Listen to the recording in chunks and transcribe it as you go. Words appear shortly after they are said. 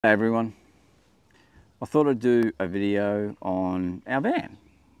Hey everyone, I thought I'd do a video on our van.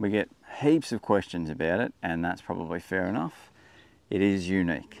 We get heaps of questions about it, and that's probably fair enough. It is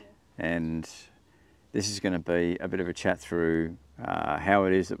unique, and this is going to be a bit of a chat through how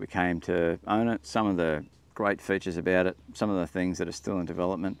it is that we came to own it, some of the great features about it, some of the things that are still in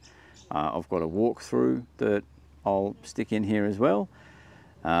development. I've got a walkthrough that I'll stick in here as well,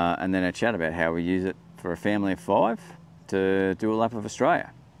 and then a chat about how we use it for a family of 5 to do a lap of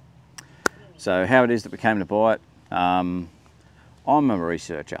Australia. So how it is that we came to buy it, I'm a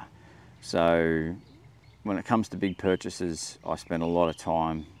researcher. So when it comes to big purchases, I spend a lot of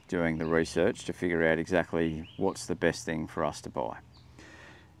time doing the research to figure out exactly what's the best thing for us to buy.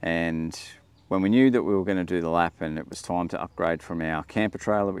 And when we knew that we were going to do the lap and it was time to upgrade from our camper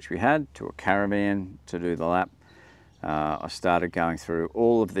trailer, which we had, to a caravan to do the lap, I started going through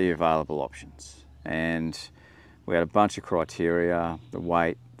all of the available options. And we had a bunch of criteria: the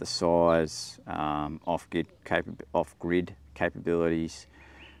weight, the size, off-grid capabilities.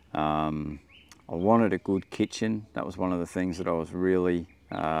 I wanted a good kitchen. That was one of the things that I was really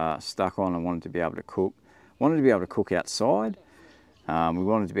stuck on. I wanted to be able to cook. Wanted to be able to cook outside. We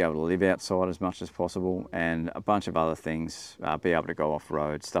wanted to be able to live outside as much as possible, and a bunch of other things, be able to go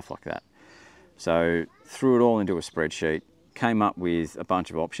off-road, stuff like that. So threw it all into a spreadsheet, came up with a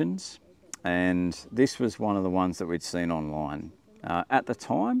bunch of options, and this was one of the ones that we'd seen online. At the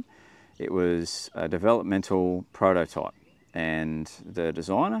time, it was a developmental prototype, and the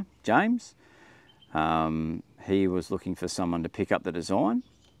designer, James, he was looking for someone to pick up the design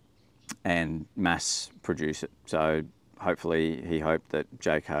and mass produce it. So hopefully he hoped that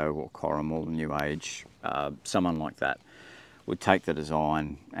Jayco or Coram or the New Age, someone like that, would take the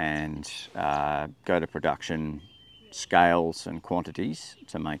design and go to production scales and quantities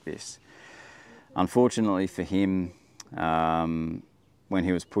to make this. Unfortunately for him, when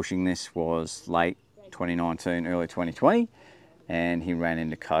he was pushing this was late 2019, early 2020, and he ran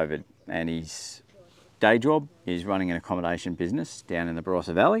into COVID. And his day job is running an accommodation business down in the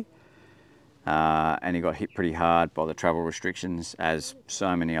Barossa Valley, and he got hit pretty hard by the travel restrictions, as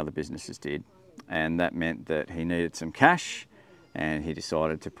so many other businesses did. And that meant that he needed some cash, and he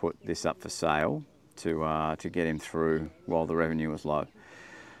decided to put this up for sale to get him through while the revenue was low.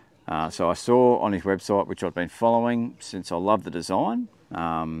 So I saw on his website, which I've been following since I love the design,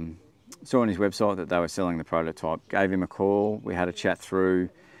 saw on his website that they were selling the prototype, gave him a call, we had a chat through,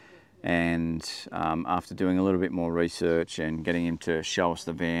 and after doing a little bit more research and getting him to show us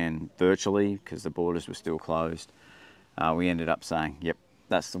the van virtually, because the borders were still closed, we ended up saying, yep,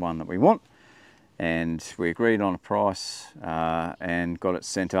 that's the one that we want. And we agreed on a price and got it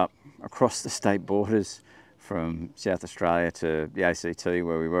sent up across the state borders from South Australia to the ACT,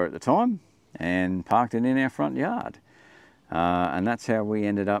 where we were at the time, and parked it in our front yard. And that's how we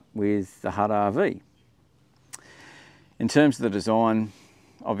ended up with the HUTrv. In terms of the design,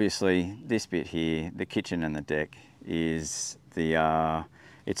 obviously this bit here, the kitchen and the deck, is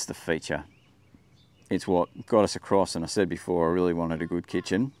it's the feature. It's what got us across, and I said before, I really wanted a good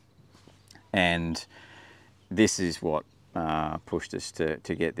kitchen, and this is what pushed us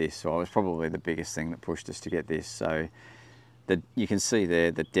to get this. So it was probably the biggest thing that pushed us to get this. So you can see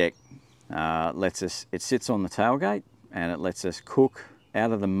there, the deck lets us, it sits on the tailgate, and it lets us cook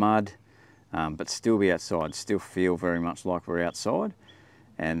out of the mud, but still be outside, still feel very much like we're outside,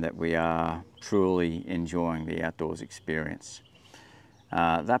 and that we are truly enjoying the outdoors experience.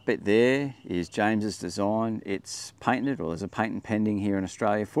 That bit there is James's design. It's patented, or there's a patent pending here in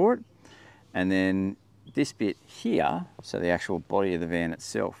Australia for it. And then this bit here, so the actual body of the van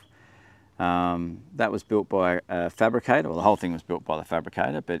itself, that was built by a fabricator. Well, the whole thing was built by the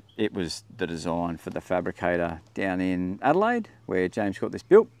fabricator, but it was the design for the fabricator down in Adelaide, where James got this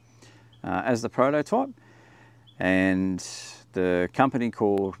built as the prototype. And the company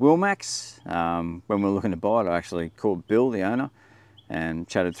called Wilmax, when we were looking to buy it, I actually called Bill, the owner, and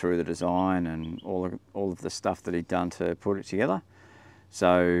chatted through the design and all of the stuff that he'd done to put it together.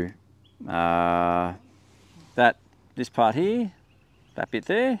 So this part here, that bit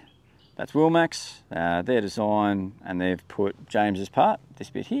there, that's Wilmax, their design, and they've put James's part, this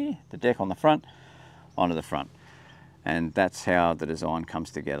bit here, the deck on the front, onto the front. And that's how the design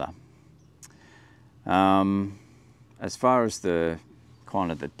comes together. As far as the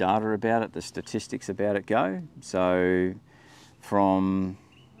kind of the data about it, the statistics about it go, so from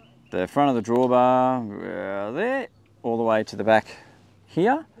the front of the drawbar there, all the way to the back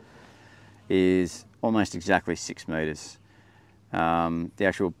here, is almost exactly 6 meters. The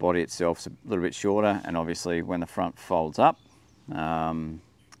actual body itself is a little bit shorter, and obviously when the front folds up,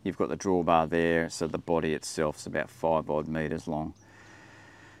 you've got the drawbar there, so the body itself is about 5 odd meters long.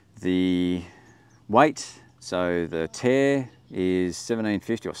 The weight, so the tear is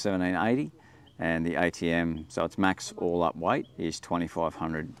 1750 or 1780, and the ATM, so its max all up weight is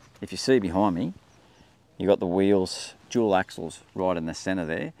 2500. If you see behind me, you've got the wheels, dual axles right in the center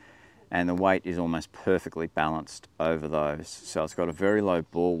there, and the weight is almost perfectly balanced over those. So it's got a very low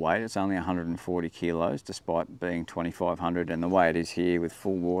ball weight. It's only 140 kilos despite being 2500, and the way it is here with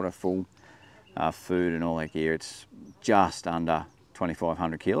full water, full food and all that gear, it's just under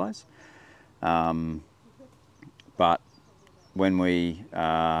 2500 kilos. But when we,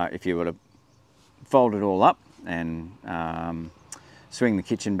 if you were to fold it all up and swing the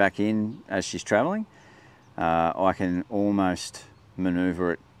kitchen back in as she's traveling, I can almost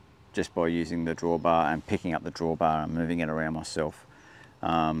maneuver it just by using the drawbar and picking up the drawbar and moving it around myself.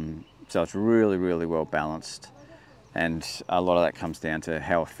 So it's really, really well balanced. And a lot of that comes down to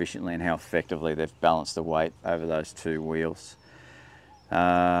how efficiently and how effectively they've balanced the weight over those two wheels.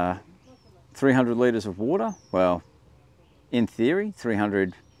 300 litres of water. Well, in theory,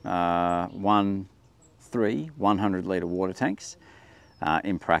 300 100 litre water tanks.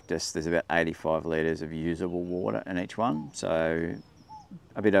 In practice, there's about 85 litres of usable water in each one. So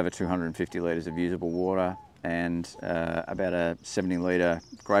a bit over 250 litres of usable water, and about a 70 litre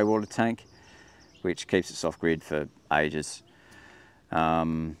grey water tank, which keeps us off grid for ages.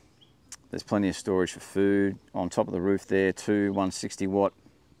 There's plenty of storage for food. On top of the roof there, two 160 watt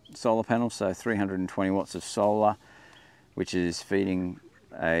solar panels, so 320 watts of solar, which is feeding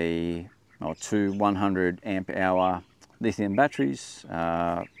two 100 amp hour lithium batteries.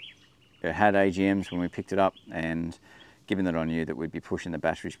 It had AGMs when we picked it up, and given that I knew that we'd be pushing the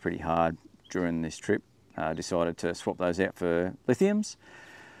batteries pretty hard during this trip, decided to swap those out for lithiums.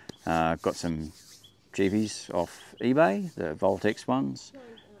 Got some GBs off eBay, the Volt X ones.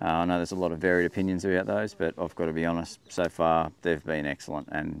 I know there's a lot of varied opinions about those, but I've got to be honest, so far they've been excellent,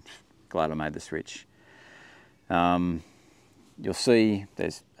 and glad I made the switch. You'll see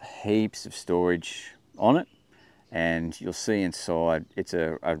there's heaps of storage on it, and you'll see inside it's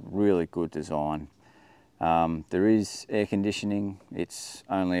a really good design. There is air conditioning. It's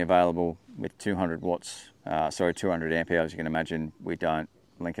only available with 200 watts, 200 amp hours. You can imagine we don't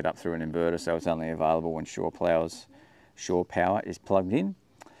link it up through an inverter, so it's only available when shore power is plugged in.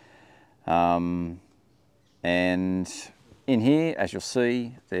 And in here, as you'll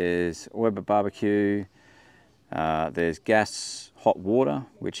see, there's Weber barbecue, there's gas hot water,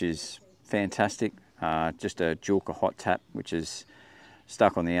 which is fantastic, just a Julka hot tap, which is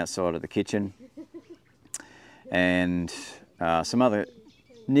stuck on the outside of the kitchen, and some other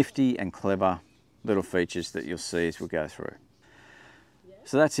nifty and clever little features that you'll see as we go through.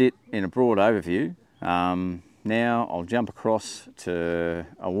 So that's it in a broad overview. Now I'll jump across to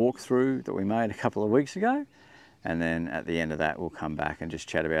a walkthrough that we made a couple of weeks ago, and then at the end of that we'll come back and just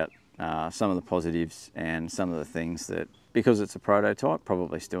chat about some of the positives and some of the things that, because it's a prototype,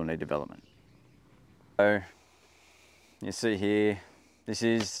 probably still need development. So you see here, this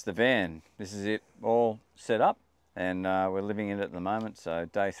is the van. This is it all set up, and we're living in it at the moment. So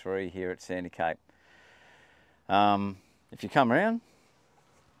day 3 here at Sandy Cape. If you come around,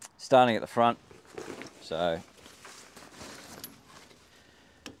 starting at the front, so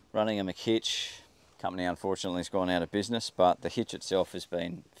running a McHitch. Company unfortunately has gone out of business, but the hitch itself has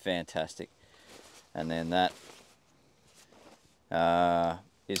been fantastic. And then that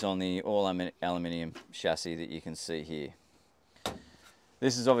is on the all aluminium chassis that you can see here.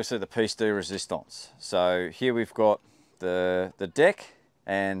 This is obviously the piece de resistance. So here we've got the deck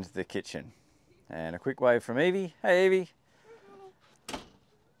and the kitchen. And a quick wave from Evie. Hey Evie.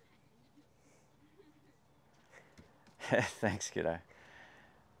 Thanks, kiddo.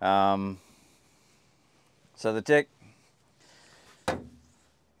 So the deck,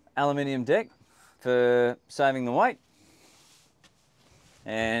 aluminium deck for saving the weight,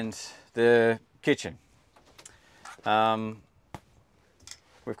 and the kitchen. We've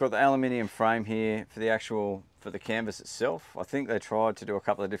got the aluminium frame here for the canvas itself. I think they tried to do a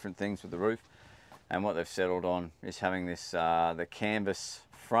couple of different things with the roof, and what they've settled on is having this the canvas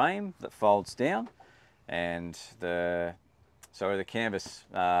frame that folds down, and the canvas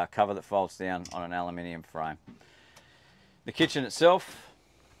cover that folds down on an aluminium frame. The kitchen itself,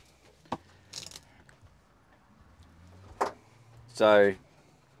 so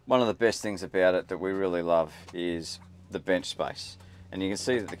one of the best things about it that we really love is the bench space. And you can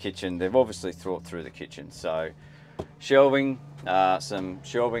see that the kitchen, they've obviously thought through the kitchen. So shelving, some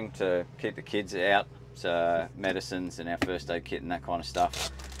shelving to keep the kids out, so medicines and our first aid kit and that kind of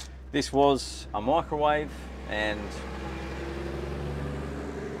stuff. This was a microwave, and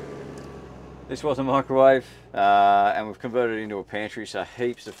This was a microwave, and we've converted it into a pantry, so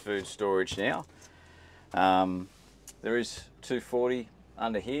heaps of food storage now. There is 240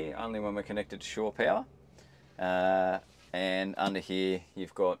 under here, only when we're connected to shore power. And under here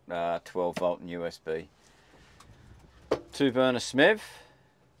you've got 12 volt and USB. 2 burner SMEV,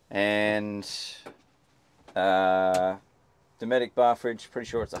 and Dometic bar fridge, pretty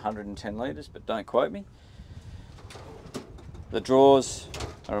sure it's 110 litres, but don't quote me. The drawers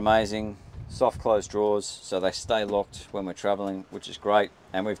are amazing, soft close drawers, so they stay locked when we're travelling, which is great.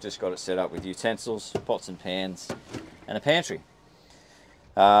 And we've just got it set up with utensils, pots and pans, and a pantry.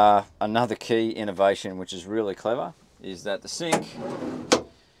 Another key innovation, which is really clever, is that the sink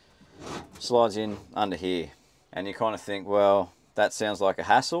slides in under here. And you kind of think, well, that sounds like a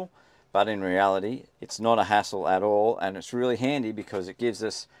hassle, but in reality, it's not a hassle at all, and it's really handy because it gives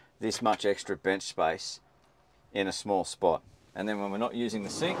us this much extra bench space in a small spot. And then when we're not using the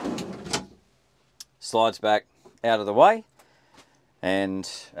sink, slides back out of the way and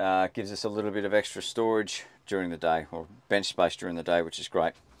gives us a little bit of extra storage during the day, or bench space during the day, which is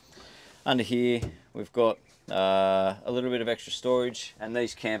great. Under here, we've got a little bit of extra storage, and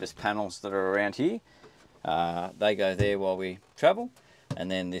these canvas panels that are around here, they go there while we travel. And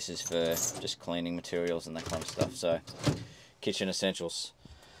then this is for just cleaning materials and that kind of stuff. So kitchen essentials.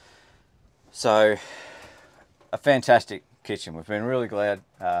 So a fantastic kitchen. We've been really glad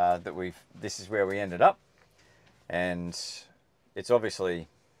that this is where we ended up. And it's obviously,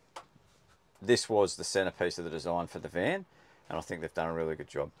 this was the centerpiece of the design for the van, and I think they've done a really good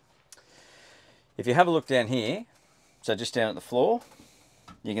job. If you have a look down here, so just down at the floor,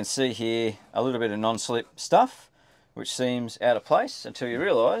 you can see here a little bit of non-slip stuff, which seems out of place until you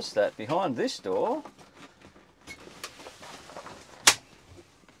realise that behind this door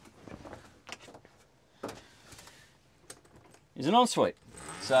is an ensuite.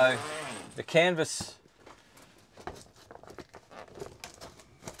 So the canvas,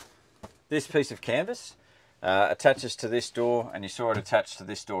 this piece of canvas attaches to this door, and you saw it attached to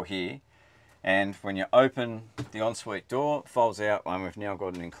this door here. And when you open the ensuite door, it folds out, and we've now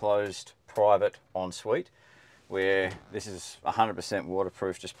got an enclosed private ensuite, where this is 100%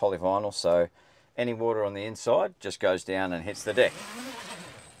 waterproof, just polyvinyl, so any water on the inside just goes down and hits the deck.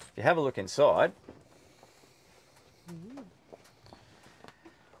 If you have a look inside,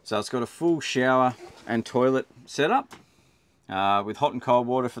 so it's got a full shower and toilet setup with hot and cold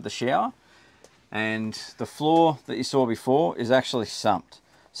water for the shower, and the floor that you saw before is actually sumped,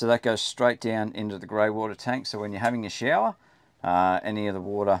 so that goes straight down into the grey water tank. So when you're having your shower, any of the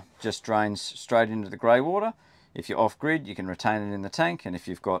water just drains straight into the grey water. If you're off grid, you can retain it in the tank, and if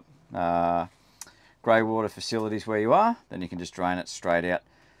you've got grey water facilities where you are, then you can just drain it straight out.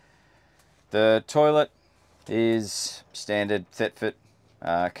 The toilet is standard Thetford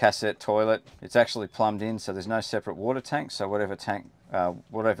cassette toilet. It's actually plumbed in, so there's no separate water tank, so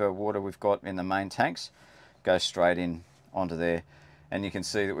whatever water we've got in the main tanks goes straight in onto there. And you can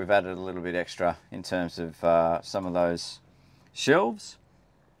see that we've added a little bit extra in terms of some of those shelves.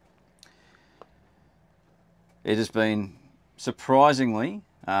 It has been surprisingly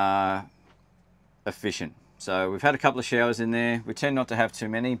efficient. So we've had a couple of showers in there. We tend not to have too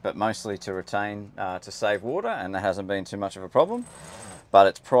many, but mostly to retain, to save water, and there hasn't been too much of a problem. But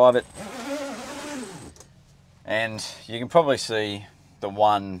it's private, and you can probably see the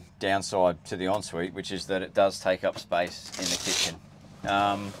one downside to the ensuite, which is that it does take up space in the kitchen.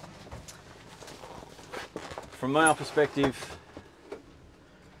 From my perspective,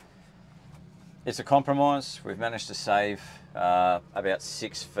 it's a compromise. We've managed to save about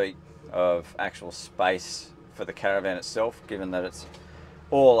 6 feet of actual space for the caravan itself, given that it's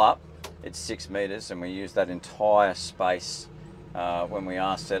all up, it's 6 meters, and we use that entire space when we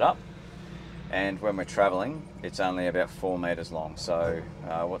are set up. And when we're traveling, it's only about 4 meters long. So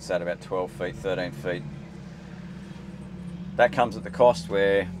what's that, about 12 feet, 13 feet? That comes at the cost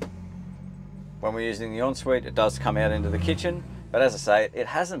where when we're using the ensuite, it does come out into the kitchen. But as I say, it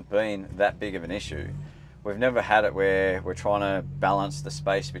hasn't been that big of an issue. We've never had it where we're trying to balance the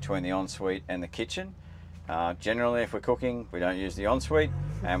space between the ensuite and the kitchen. Generally, if we're cooking, we don't use the ensuite.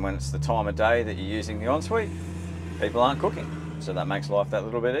 And when it's the time of day that you're using the ensuite, people aren't cooking. So that makes life that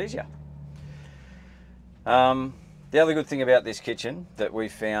little bit easier. The other good thing about this kitchen that we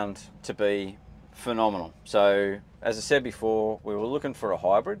found to be phenomenal. So as I said before, we were looking for a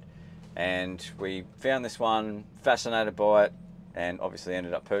hybrid, and we found this one, fascinated by it, and obviously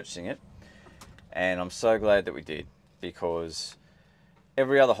ended up purchasing it. And I'm so glad that we did, because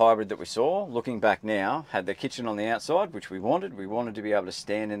every other hybrid that we saw, looking back now, had the kitchen on the outside, which we wanted. We wanted to be able to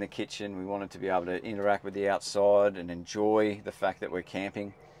stand in the kitchen. We wanted to be able to interact with the outside and enjoy the fact that we're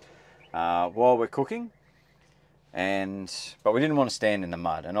camping. while we're cooking. But we didn't want to stand in the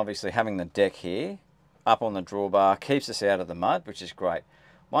mud, and obviously having the deck here up on the drawbar keeps us out of the mud, which is great.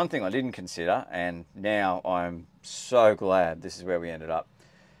 One thing I didn't consider, and now I'm so glad this is where we ended up,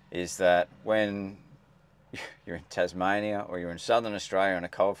 is that when you're in Tasmania or you're in southern Australia and a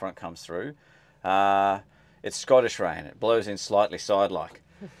cold front comes through, it's Scottish rain. It blows in slightly side-like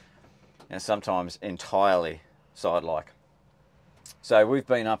and sometimes entirely side-like. So we've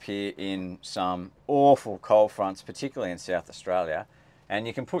been up here in some awful cold fronts, particularly in South Australia, and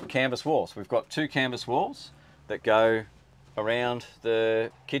you can put canvas walls. We've got 2 canvas walls that go around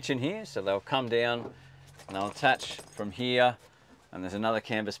the kitchen here, so they'll come down and they'll attach from here, and there's another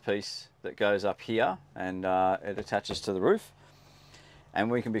canvas piece that goes up here, and it attaches to the roof,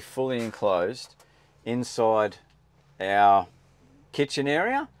 and we can be fully enclosed inside our kitchen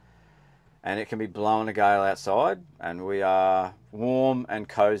area, and it can be blowing a gale outside, and we are warm and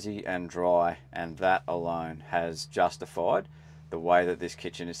cozy and dry, and that alone has justified the way that this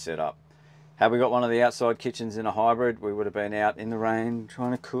kitchen is set up. Had we got one of the outside kitchens in a hybrid, we would have been out in the rain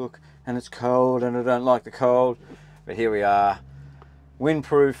trying to cook, and it's cold and I don't like the cold. But here we are,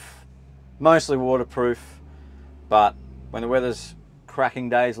 windproof, mostly waterproof, but when the weather's cracking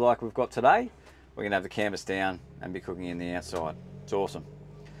days like we've got today, we're gonna have the canvas down and be cooking in the outside. It's awesome.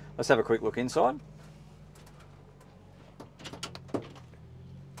 Let's have a quick look inside.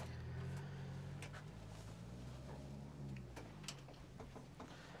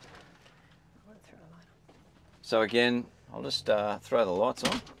 So again, I'll just throw the lights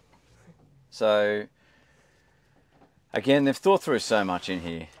on. So again, they've thought through so much in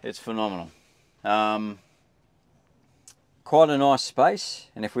here. It's phenomenal. Quite a nice space,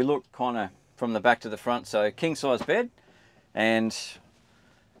 and if we look kind of from the back to the front, so king size bed, and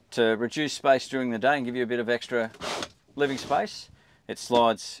to reduce space during the day and give you a bit of extra living space, it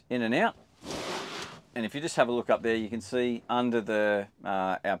slides in and out. And if you just have a look up there, you can see under the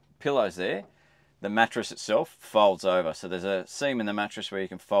our pillows there, the mattress itself folds over. So there's a seam in the mattress where you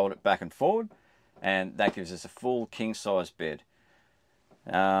can fold it back and forward, and that gives us a full king size bed.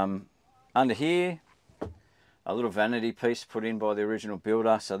 Under here, a little vanity piece put in by the original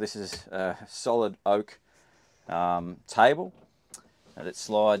builder. So this is a solid oak table, and it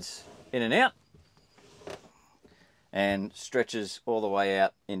slides in and out and stretches all the way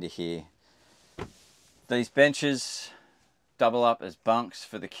out into here. These benches double up as bunks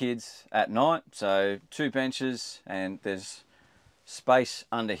for the kids at night, so 2 benches, and there's space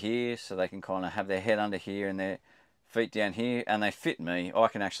under here so they can kind of have their head under here and their feet down here, and they fit me. I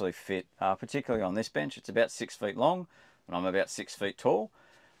can actually fit, particularly on this bench, it's about 6 feet long and I'm about 6 feet tall,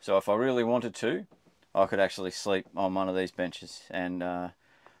 so if I really wanted to, I could actually sleep on one of these benches. And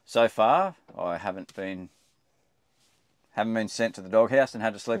so far I haven't been sent to the doghouse and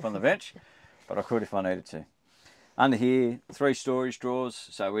had to sleep on the bench, but I could if I needed to. Under here, 3 storage drawers,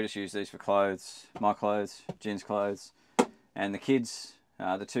 so we just use these for clothes, my clothes, Gin's clothes, and the kids,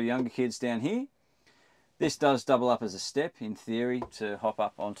 the 2 younger kids down here. This does double up as a step in theory to hop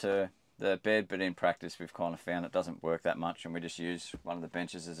up onto the bed, but in practice we've kind of found it doesn't work that much, and we just use one of the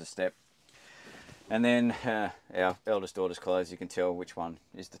benches as a step. And then our eldest daughter's clothes, you can tell which one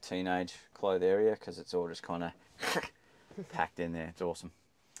is the teenage clothes area because it's all just kind of packed in there. It's awesome.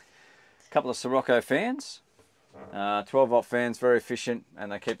 A couple of Sirocco fans. 12-volt fans, very efficient,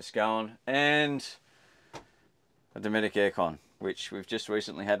 and they keep us going, and a Dometic aircon, which we've just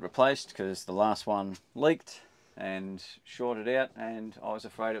recently had replaced because the last one leaked and shorted out, and I was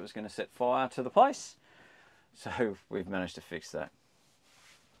afraid it was going to set fire to the place, so we've managed to fix that.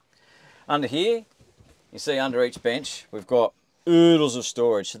 Under here, you see under each bench we've got oodles of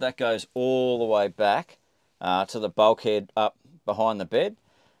storage, so that goes all the way back to the bulkhead up behind the bed.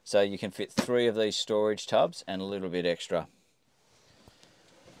 So you can fit 3 of these storage tubs and a little bit extra.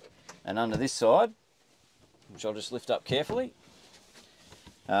 And under this side, which I'll just lift up carefully,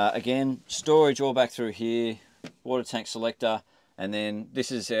 again, storage all back through here, water tank selector, and then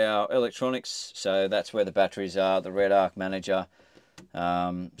this is our electronics, so that's where the batteries are, the red arc manager,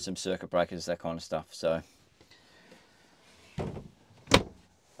 some circuit breakers, that kind of stuff. So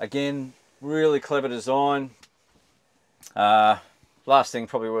again, really clever design. Last thing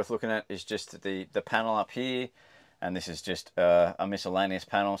probably worth looking at is just the panel up here, and this is just a miscellaneous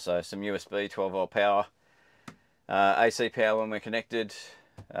panel, so some USB 12-volt power, AC power when we're connected,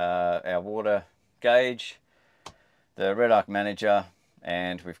 our water gauge, the red arc manager,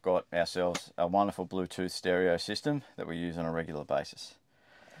 and we've got ourselves a wonderful Bluetooth stereo system that we use on a regular basis.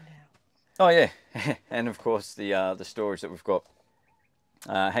 Oh yeah, and of course the storage that we've got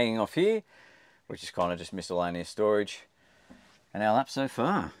hanging off here, which is kind of just miscellaneous storage. And our lap so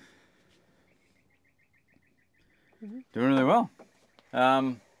far. Doing really well.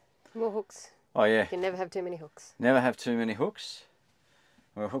 More hooks. Oh yeah. You can never have too many hooks. Never have too many hooks.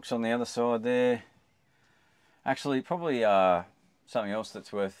 There are hooks on the other side there. Actually, probably something else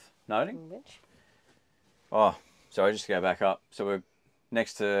that's worth noting. Bench. Oh, sorry, just to go back up. So we're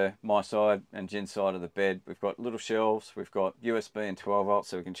next to my side and Jen's side of the bed. We've got little shelves. We've got USB and 12 volts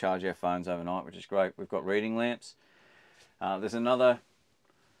so we can charge our phones overnight, which is great. We've got reading lamps. There's another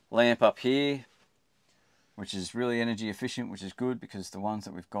lamp up here, which is really energy efficient, which is good because the ones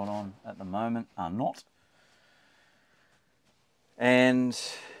that we've got on at the moment are not. And,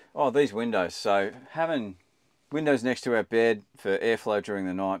 oh, these windows. So having windows next to our bed for airflow during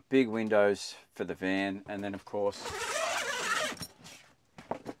the night, big windows for the van, and then of course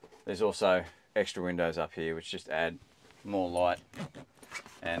there's also extra windows up here which just add more light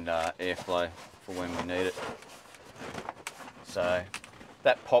and airflow for when we need it. So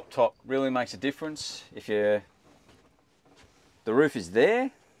that pop top really makes a difference. If the roof is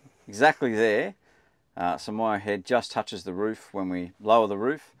there, exactly there, so my head just touches the roof when we lower the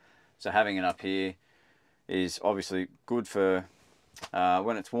roof. So having it up here is obviously good for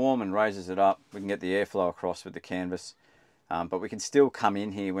when it's warm and raises it up. We can get the airflow across with the canvas, but we can still come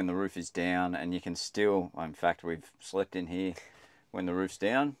in here when the roof is down, and you can still, in fact, we've slept in here when the roof's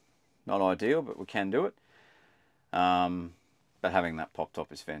down. Not ideal, but we can do it. But having that pop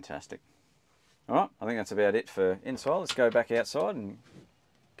top is fantastic. All right, I think that's about it for inside. Let's go back outside and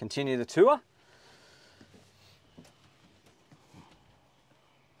continue the tour.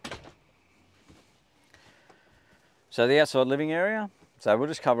 So the outside living area, so we'll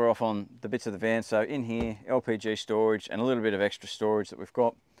just cover off on the bits of the van. So in here, LPG storage and a little bit of extra storage that we've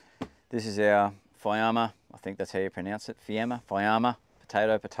got. This is our Fiamma, I think that's how you pronounce it, Fiamma,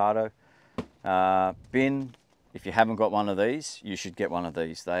 potato bin. If you haven't got one of these, you should get one of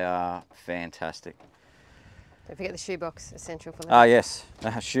these. They are fantastic. Don't forget the shoebox, essential for that. Ah yes,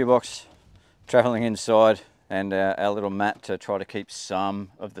 a shoebox, travelling inside, and our little mat to try to keep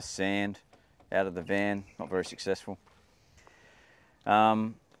some of the sand out of the van. Not very successful.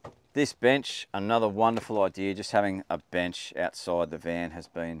 This bench, another wonderful idea. Just having a bench outside the van has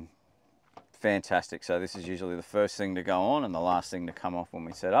been fantastic. So this is usually the first thing to go on and the last thing to come off when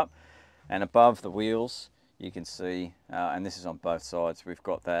we set up. And above the wheels, you can see, and this is on both sides, we've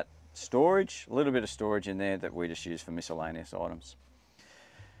got that storage, a little bit of storage in there that we just use for miscellaneous items.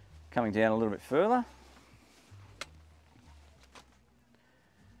 Coming down a little bit further.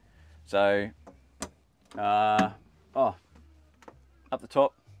 So, up the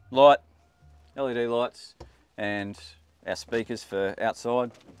top, light, LED lights, and our speakers for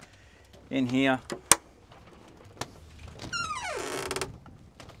outside. In here,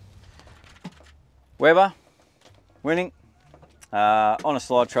 Weber, winning, on a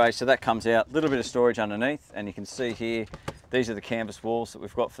slide tray, so that comes out, a little bit of storage underneath, and you can see here, these are the canvas walls that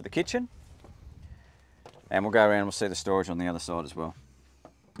we've got for the kitchen. And we'll go around and we'll see the storage on the other side as well.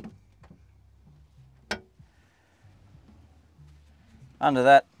 Under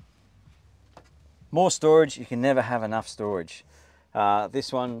that, more storage. You can never have enough storage.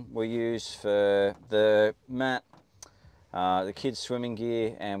 This one we use for the mat, the kids' swimming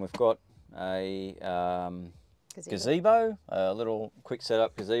gear, and we've got a gazebo, a little quick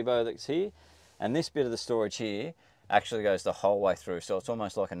setup gazebo that's here. And this bit of the storage here actually goes the whole way through, so it's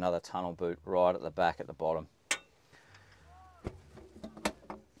almost like another tunnel boot right at the back at the bottom.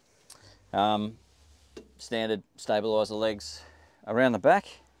 Standard stabiliser legs around the back.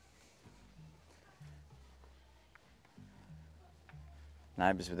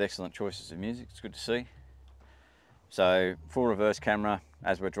 Neighbours with excellent choices of music, it's good to see. So full reverse camera,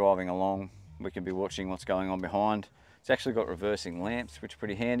 as we're driving along, we can be watching what's going on behind. It's actually got reversing lamps, which are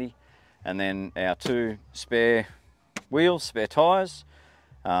pretty handy. And then our two spare wheels, spare tyres,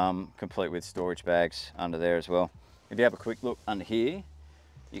 complete with storage bags under there as well. If you have a quick look under here,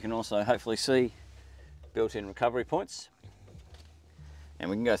 you can also hopefully see built-in recovery points. And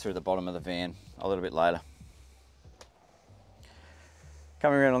we can go through the bottom of the van a little bit later.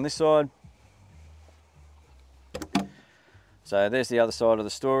 Coming around on this side. So there's the other side of the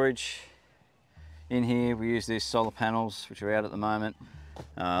storage. In here we use these solar panels, which are out at the moment.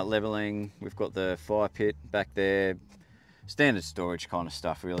 Leveling, we've got the fire pit back there. Standard storage kind of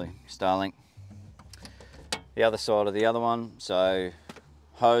stuff really, Starlink. The other side of the other one, so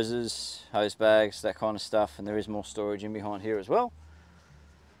hoses, hose bags, that kind of stuff, and there is more storage in behind here as well.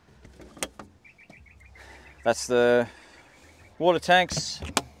 That's the water tanks,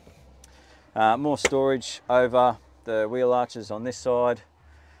 more storage over the wheel arches on this side,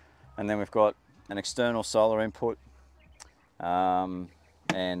 and then we've got an external solar input,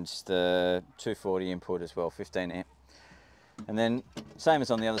 and the 240 input as well, 15 amp. And then same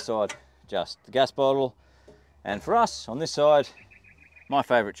as on the other side, just the gas bottle. And for us on this side, my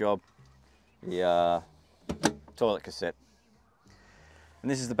favourite job, the toilet cassette. And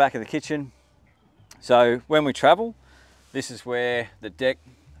this is the back of the kitchen. So when we travel, this is where the deck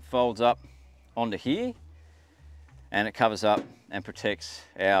folds up onto here, and it covers up and protects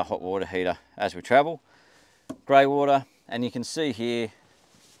our hot water heater as we travel. Grey water, and you can see here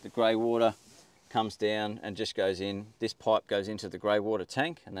the grey water comes down and just goes in. This pipe goes into the grey water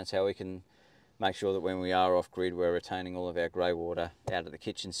tank, and that's how we can make sure that when we are off grid, we're retaining all of our grey water out of the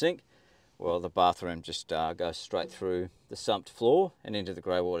kitchen sink. Well, the bathroom just goes straight through the sumped floor and into the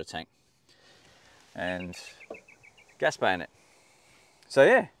grey water tank. And gas bayonet. So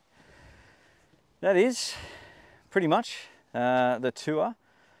yeah, that is pretty much the tour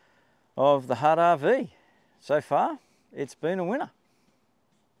of the HUTrv. So far, it's been a winner.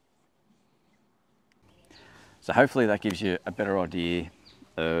 So hopefully that gives you a better idea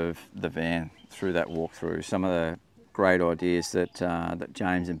of the van through that walkthrough. Some of the great ideas that, that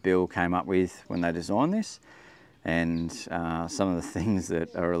James and Bill came up with when they designed this, and some of the things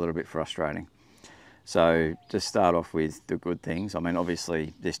that are a little bit frustrating. So to start off with the good things, I mean,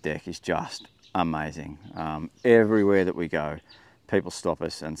 obviously this deck is just amazing. Everywhere that we go, people stop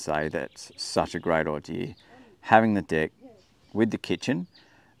us and say that's such a great idea. Having the deck with the kitchen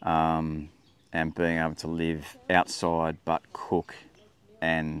and being able to live outside but cook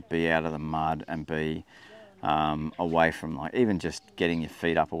and be out of the mud and be away from, like, even just getting your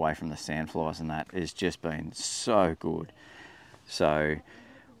feet up away from the sandflies, and that has just been so good. So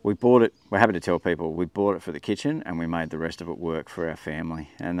we bought it, we're happy to tell people, we bought it for the kitchen and we made the rest of it work for our family,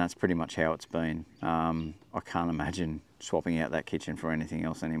 and that's pretty much how it's been. I can't imagine swapping out that kitchen for anything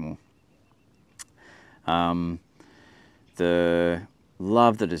else anymore.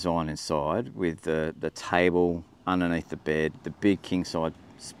 Love the design inside with the table underneath the bed, the big king size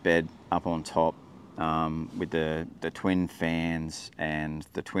bed up on top, with the twin fans and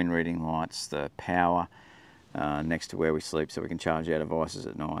the twin reading lights, the power next to where we sleep so we can charge our devices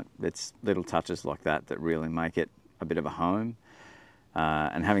at night. It's little touches like that that really make it a bit of a home.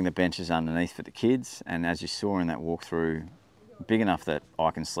 And having the benches underneath for the kids, and as you saw in that walkthrough, big enough that I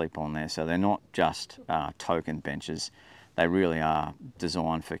can sleep on there. So they're not just token benches, they really are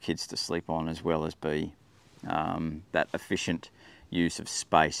designed for kids to sleep on, as well as be that efficient use of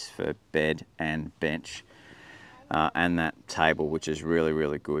space for bed and bench, and that table, which is really,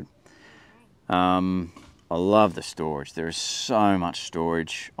 really good. I love the storage. There is so much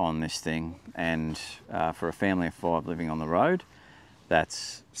storage on this thing, and for a family of 5 living on the road,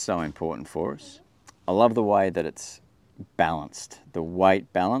 that's so important for us. I love the way that it's balanced. The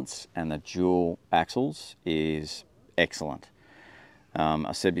weight balance and the dual axles is excellent.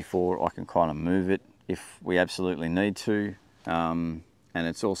 I said before, I can kind of move it if we absolutely need to, and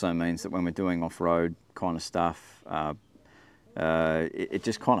it also means that when we're doing off-road kind of stuff, it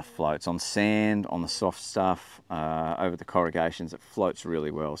just kind of floats on sand, on the soft stuff, over the corrugations. It floats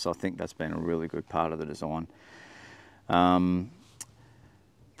really well, so I think that's been a really good part of the design.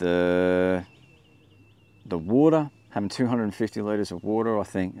 The water, having 250 litres of water, I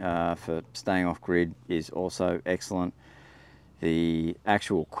think for staying off grid is also excellent. The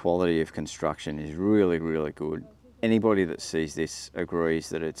actual quality of construction is really, really good. Anybody that sees this agrees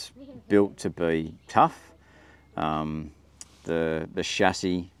that it's built to be tough. The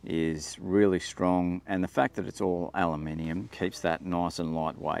chassis is really strong, and the fact that it's all aluminium keeps that nice and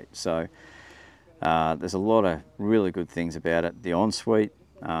lightweight. So there's a lot of really good things about it. The ensuite,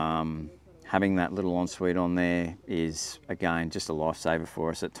 having that little ensuite on there is, again, just a lifesaver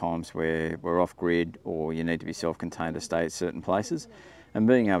for us at times where we're off grid or you need to be self-contained to stay at certain places, and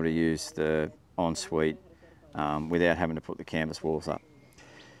being able to use the ensuite without having to put the canvas walls up.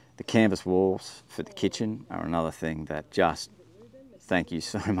 The canvas walls for the kitchen are another thing that just, thank you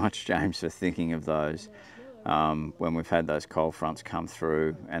so much, James, for thinking of those. When we've had those cold fronts come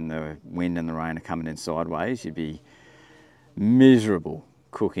through and the wind and the rain are coming in sideways, you'd be miserable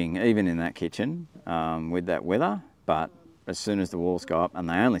cooking even in that kitchen with that weather. But as soon as the walls go up, and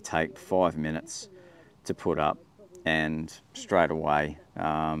they only take 5 minutes to put up, and straight away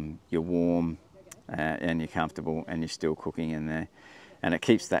you're warm and you're comfortable and you're still cooking in there, and it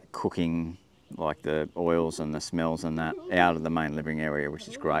keeps that cooking, like the oils and the smells and that, out of the main living area, which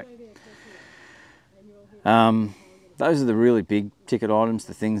is great. Those are the really big ticket items,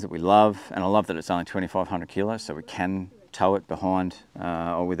 the things that we love, and I love that it's only 2,500 kilos, so we can tow it behind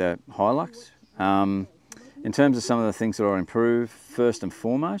or with a Hilux. In terms of some of the things that I improve, first and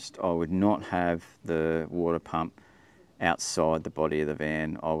foremost, I would not have the water pump outside the body of the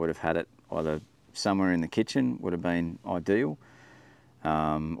van. I would have had it either somewhere in the kitchen would have been ideal,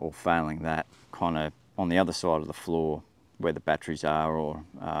 or failing that, kind of on the other side of the floor where the batteries are, or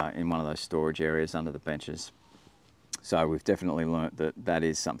in one of those storage areas under the benches. So we've definitely learnt that that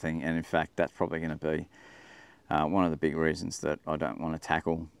is something, and in fact that's probably going to be one of the big reasons that I don't want to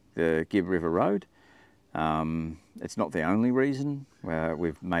tackle the Gibb River Road. It's not the only reason where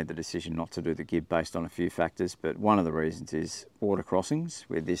we've made the decision not to do the Gibb, based on a few factors, but one of the reasons is water crossings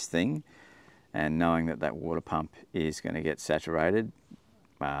with this thing, and knowing that that water pump is going to get saturated.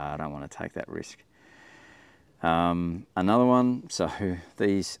 I don't want to take that risk. Another one, so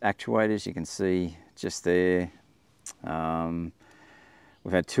these actuators you can see just there,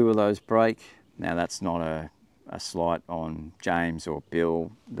 we've had 2 of those break. Now that's not a slight on James or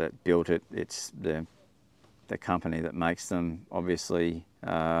Bill that built it. It's the company that makes them, obviously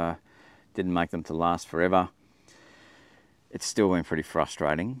didn't make them to last forever. It's still been pretty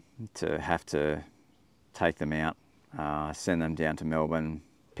frustrating to have to take them out, send them down to Melbourne,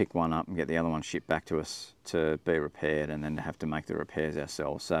 pick one up and get the other one shipped back to us to be repaired, and then have to make the repairs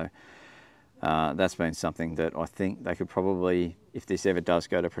ourselves. So that's been something that I think they could probably, if this ever does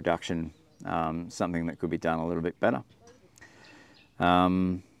go to production, something that could be done a little bit better.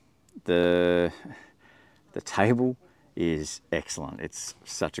 The table is excellent. It's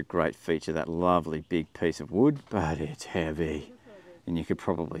such a great feature, that lovely big piece of wood, but it's heavy, and you could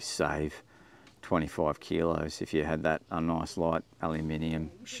probably save 25 kilos if you had that a nice light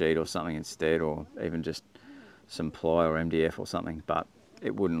aluminium sheet or something instead, or even just some ply or MDF or something, but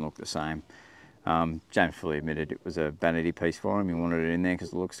it wouldn't look the same. James fully admitted it was a vanity piece for him. He wanted it in there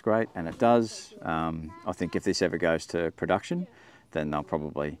because it looks great, and it does. I think if this ever goes to production, then they'll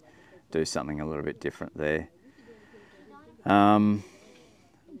probably do something a little bit different there.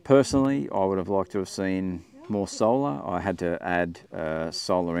 Personally, I would have liked to have seen more solar. I had to add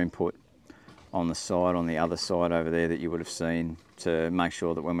solar input on the side, on the other side over there that you would have seen, to make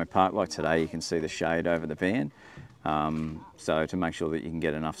sure that when we're parked, like today, you can see the shade over the van. So to make sure that you can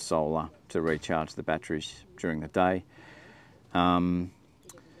get enough solar to recharge the batteries during the day.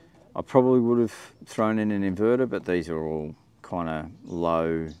 I probably would have thrown in an inverter, but these are all kind of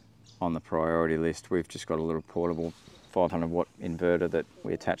low on the priority list. We've just got a little portable 500 watt inverter that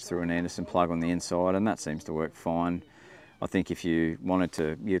we attach through an Anderson plug on the inside, and that seems to work fine. I think if you wanted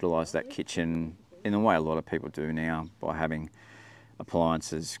to utilise that kitchen in the way a lot of people do now, by having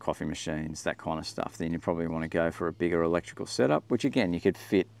appliances, coffee machines, that kind of stuff, then you probably want to go for a bigger electrical setup, which again you could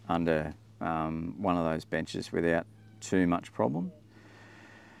fit under one of those benches without too much problem.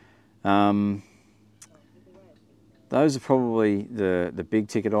 Those are probably the big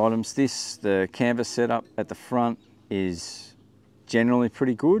ticket items. The canvas setup at the front is generally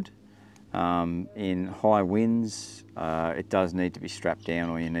pretty good. In high winds, it does need to be strapped down,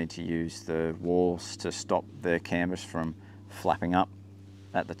 or you need to use the walls to stop the canvas from flapping up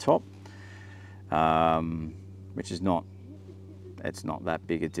at the top, which is not that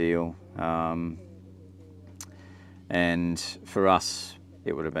big a deal. And for us,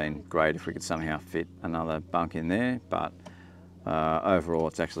 it would have been great if we could somehow fit another bunk in there, but overall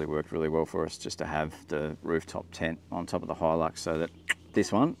it's actually worked really well for us just to have the rooftop tent on top of the Hilux, so that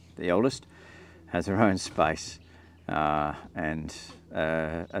this one, the oldest, has her own space, and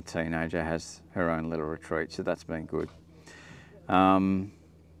a teenager has her own little retreat, so that's been good.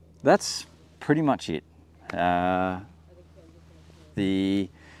 That's pretty much it.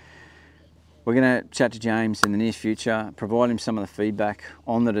 We're going to chat to James in the near future, provide him some of the feedback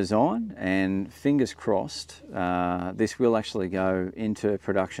on the design, and fingers crossed, this will actually go into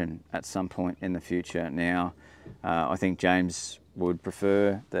production at some point in the future. Now, I think James would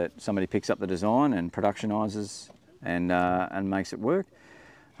prefer that somebody picks up the design and productionises and makes it work.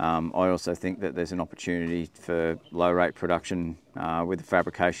 I also think that there's an opportunity for low rate production with the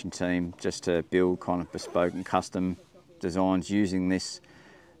fabrication team, just to build kind of bespoke and custom designs using this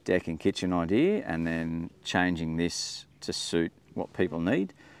deck and kitchen idea, and then changing this to suit what people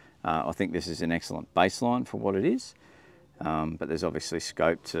need. I think this is an excellent baseline for what it is, but there's obviously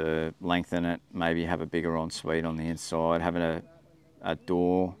scope to lengthen it, maybe have a bigger ensuite on the inside, having a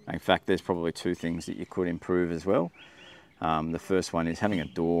door. In fact, there's probably 2 things that you could improve as well. The first one is having a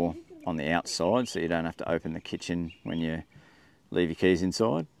door on the outside, so you don't have to open the kitchen when you leave your keys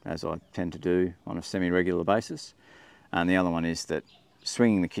inside, as I tend to do on a semi-regular basis. And the other one is that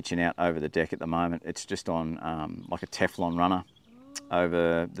swinging the kitchen out over the deck at the moment, it's just on like a Teflon runner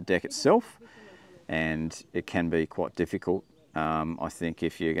over the deck itself, and it can be quite difficult. I think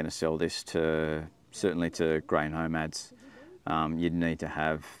if you're going to sell this certainly to grain nomads, you'd need to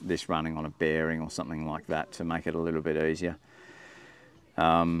have this running on a bearing or something like that to make it a little bit easier.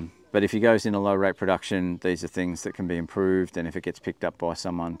 But if he goes into low rate production, these are things that can be improved, and if it gets picked up by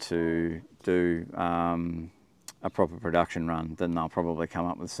someone to do a proper production run, then they'll probably come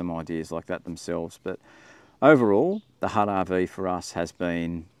up with some ideas like that themselves. But overall, the HUTrv for us has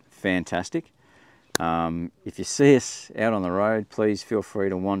been fantastic. If you see us out on the road, please feel free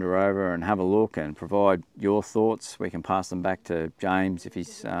to wander over and have a look and provide your thoughts. We can pass them back to James if he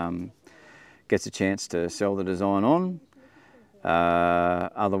gets a chance to sell the design on.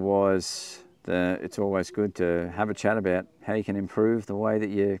 Otherwise, it's always good to have a chat about how you can improve the way that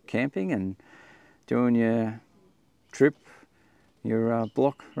you're camping and doing your trip, your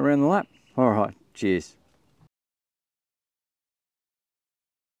block around the lap. All right, cheers.